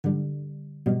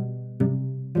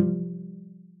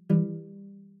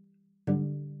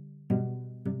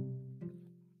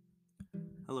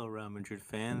Madrid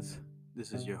fans.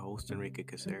 This is your host, Enrique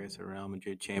Caceres, a Real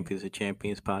Madrid Champions of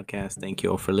Champions podcast. Thank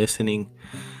you all for listening.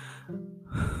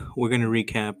 We're going to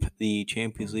recap the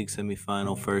Champions League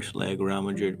semifinal first leg, Real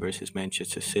Madrid versus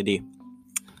Manchester City.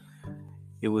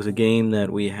 It was a game that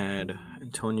we had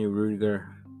Antonio Rudiger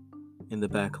in the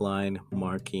back line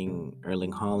marking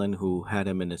Erling Haaland, who had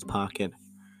him in his pocket.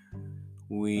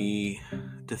 We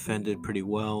defended pretty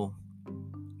well.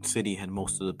 City had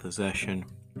most of the possession.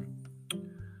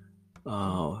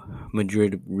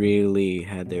 Madrid really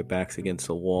had their backs against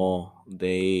the wall.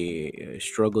 They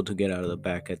struggled to get out of the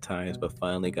back at times, but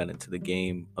finally got into the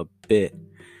game a bit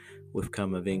with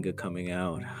Camavinga coming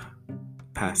out,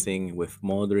 passing with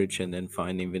Modric, and then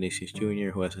finding Vinni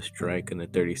Jr., who has a strike in the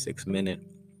 36th minute.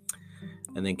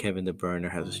 And then Kevin De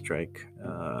Bruyne has a strike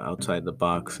outside the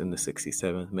box in the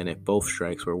 67th minute. Both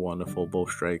strikes were wonderful.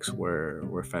 Both strikes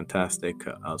were fantastic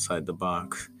outside the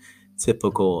box.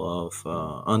 Typical of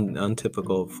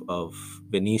untypical of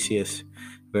Vinicius,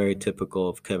 very typical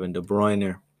of Kevin De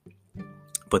Bruyne.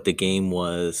 But the game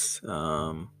was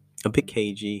a bit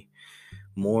cagey.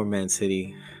 More Man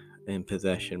City in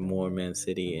possession, more Man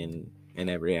City in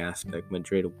every aspect.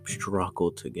 Madrid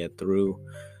struggled to get through,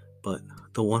 but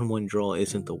the 1-1 draw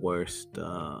isn't the worst.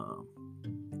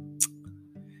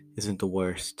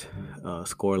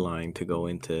 Scoreline to go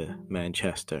into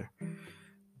Manchester,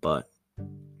 but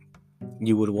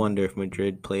you would wonder if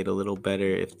Madrid played a little better,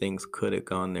 if things could have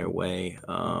gone their way.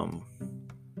 I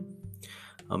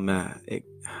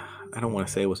don't want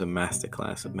to say it was a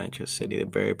masterclass of Manchester City. They're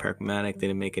very pragmatic. They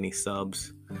didn't make any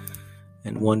subs.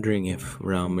 And wondering if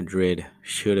Real Madrid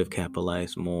should have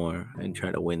capitalized more and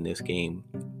try to win this game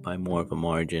by more of a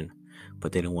margin.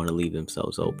 But they don't want to leave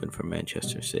themselves open for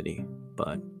Manchester City.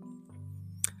 But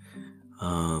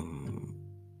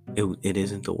it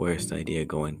isn't the worst idea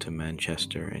going to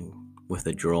Manchester and with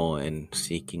a draw and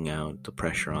seeking out the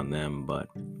pressure on them. But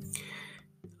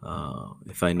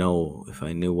if I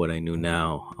knew what I knew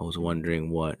now, I was wondering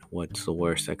what's the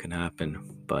worst that can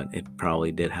happen. But it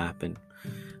probably did happen.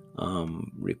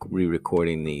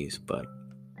 Re-recording these, but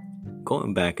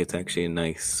going back, it's actually a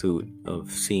nice suit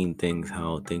of seeing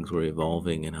how things were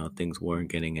evolving and how things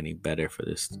weren't getting any better for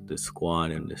this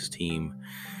squad and this team.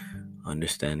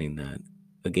 Understanding that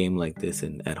a game like this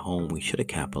and at home, we should have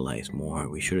capitalized more.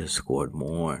 We should have scored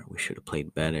more. We should have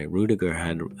played better. Rudiger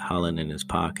had Haaland in his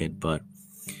pocket, but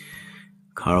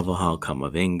Carvajal,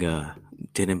 Camavinga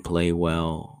didn't play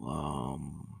well.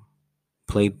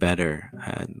 Played better,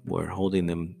 were holding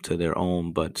them to their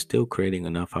own, but still creating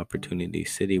enough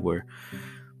opportunities. City were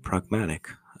pragmatic.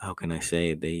 How can I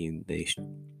say they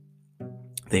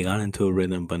got into a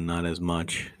rhythm, but not as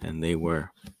much, and they were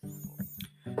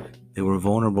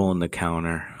vulnerable in the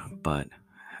counter. But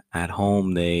at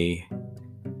home, they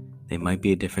might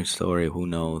be a different story. Who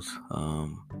knows?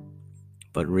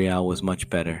 But Real was much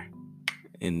better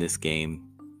in this game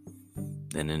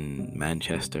than in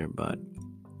Manchester. But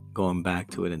going back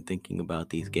to it and thinking about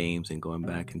these games and going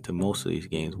back into most of these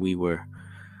games, we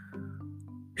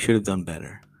should have done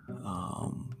better.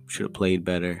 Should have played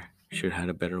better. Should have had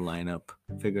a better lineup.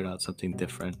 Figured out something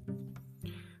different.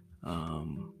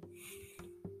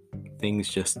 Things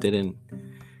just didn't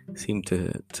seem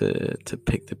to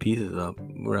pick the pieces up.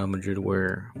 Real Madrid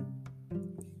were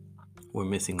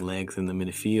missing legs in the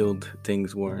midfield.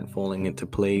 Things weren't falling into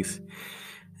place.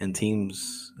 And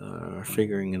teams are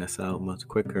figuring this out much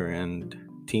quicker. And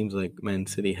teams like Man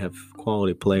City have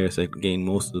quality players that gain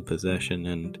most of the possession,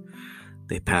 and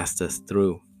they passed us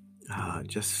through.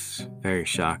 Just very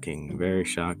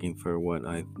shocking for what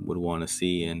I would want to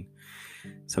see, and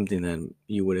something that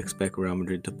you would expect Real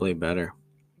Madrid to play better.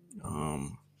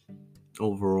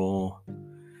 Overall,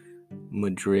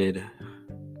 Madrid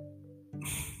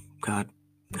got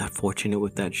fortunate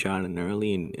with that shot in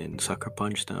early and sucker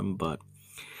punched them, but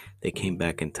they came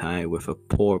back and tied with a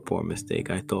poor mistake.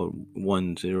 I thought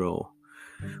 1-0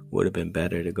 would have been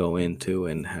better to go into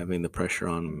and having the pressure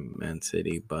on Man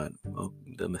City, but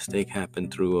the mistake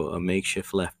happened through a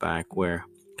makeshift left back where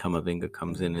Camavinga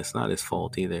comes in. It's not his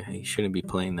fault either. He shouldn't be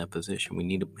playing that position. We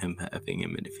need him having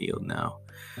him in the field now,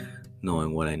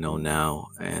 knowing what I know now.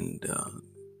 And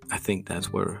I think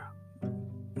that's where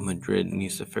Madrid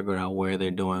needs to figure out where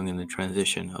they're doing in the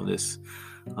transition of this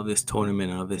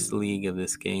tournament, of this league, of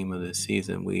this game, of this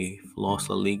season. We lost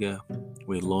La Liga,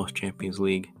 we lost Champions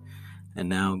League, and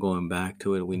now going back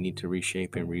to it, we need to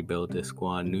reshape and rebuild this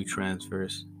squad. New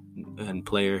transfers and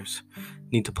players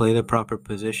need to play their proper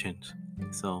positions.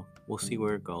 So we'll see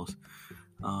where it goes.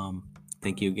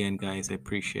 Thank you again, guys. I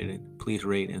appreciate it. Please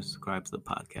rate and subscribe to the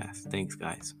podcast. Thanks,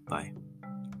 guys. Bye.